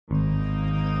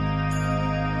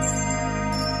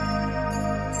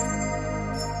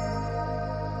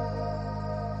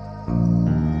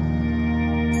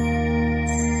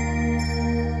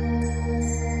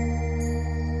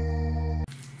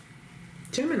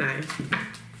Gemini.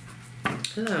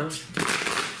 Hello.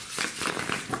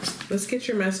 Let's get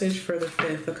your message for the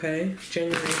 5th, okay?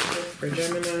 January 5th for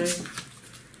Gemini.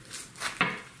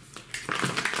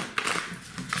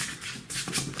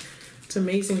 It's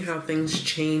amazing how things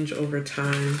change over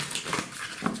time.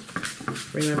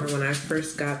 Remember when I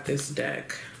first got this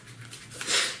deck.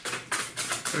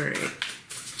 All right.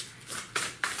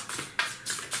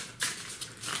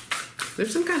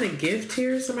 There's some kind of gift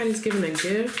here. Somebody's giving a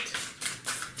gift.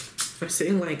 I'm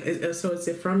sitting like, so is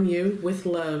it from you? With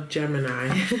love,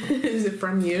 Gemini. Is it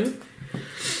from you?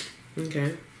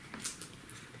 Okay.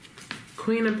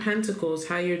 Queen of Pentacles,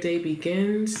 how your day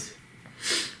begins.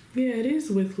 Yeah, it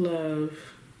is with love.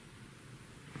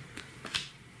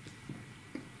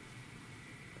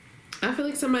 I feel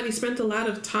like somebody spent a lot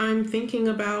of time thinking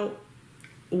about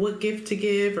what gift to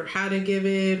give or how to give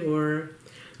it, or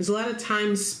there's a lot of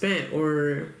time spent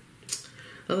or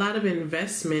a lot of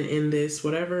investment in this,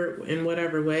 in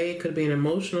whatever way. It could be an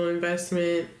emotional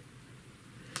investment.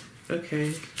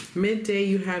 Okay. Midday,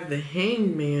 you have the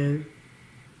Hanged Man.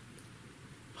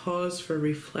 Pause for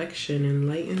reflection,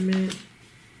 enlightenment.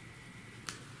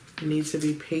 You need to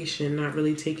be patient, not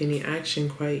really take any action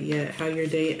quite yet. How your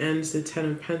day ends, the 10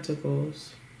 of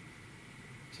Pentacles.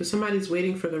 So somebody's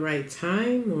waiting for the right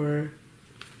time, or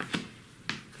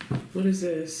what is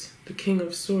this? The King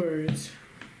of Swords.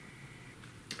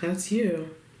 That's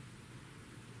you.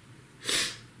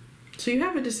 So you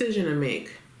have a decision to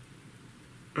make.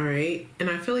 All right.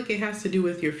 And I feel like it has to do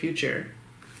with your future.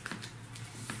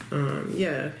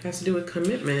 Yeah, it has to do with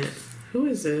commitment. Who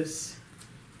is this?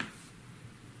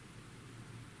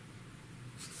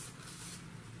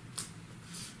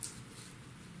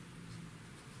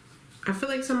 I feel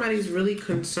like somebody's really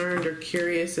concerned or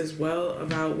curious as well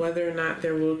about whether or not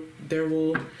there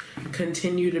will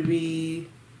continue to be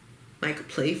like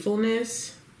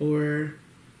playfulness, or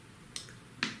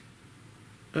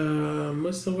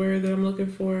what's the word that I'm looking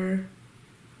for?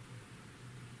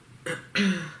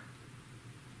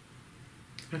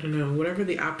 I don't know, whatever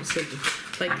the opposite,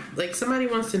 like somebody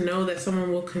wants to know that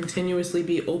someone will continuously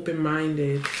be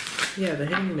open-minded. Yeah, the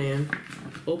Hanged Man.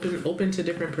 Open to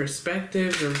different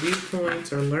perspectives or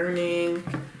viewpoints or learning.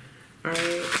 All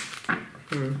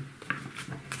right.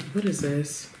 What is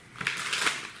this?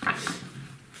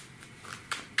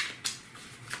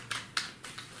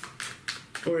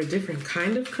 Or a different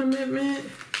kind of commitment?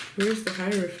 Where's the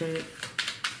Hierophant?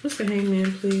 What's the Hanged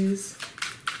Man, please?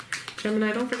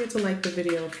 Gemini, don't forget to like the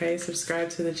video, okay? Subscribe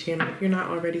to the channel if you're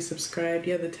not already subscribed.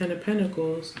 Yeah, the 10 of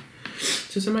Pentacles.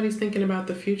 So somebody's thinking about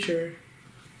the future.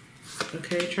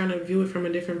 Okay, trying to view it from a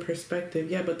different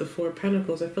perspective. Yeah, but the 4 of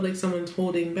Pentacles, I feel like someone's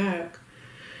holding back.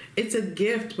 It's a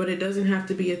gift, but it doesn't have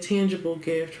to be a tangible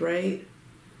gift, right?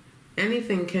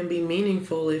 Anything can be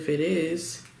meaningful if it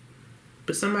is.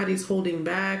 But somebody's holding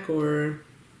back or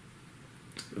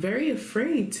very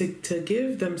afraid to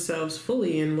give themselves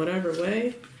fully in whatever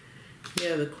way.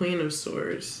 Yeah, the Queen of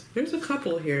Swords. There's a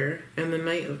couple here. And the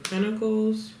Knight of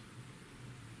Pentacles.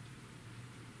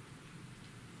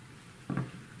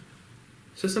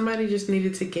 So somebody just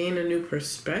needed to gain a new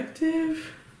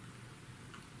perspective.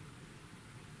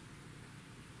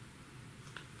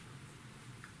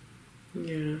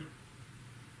 Yeah.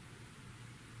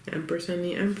 Empress and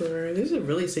the Emperor. This is a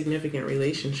really significant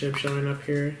relationship showing up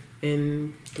here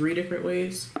in 3 different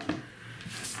ways.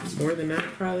 More than that,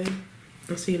 probably.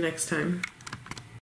 I'll see you next time.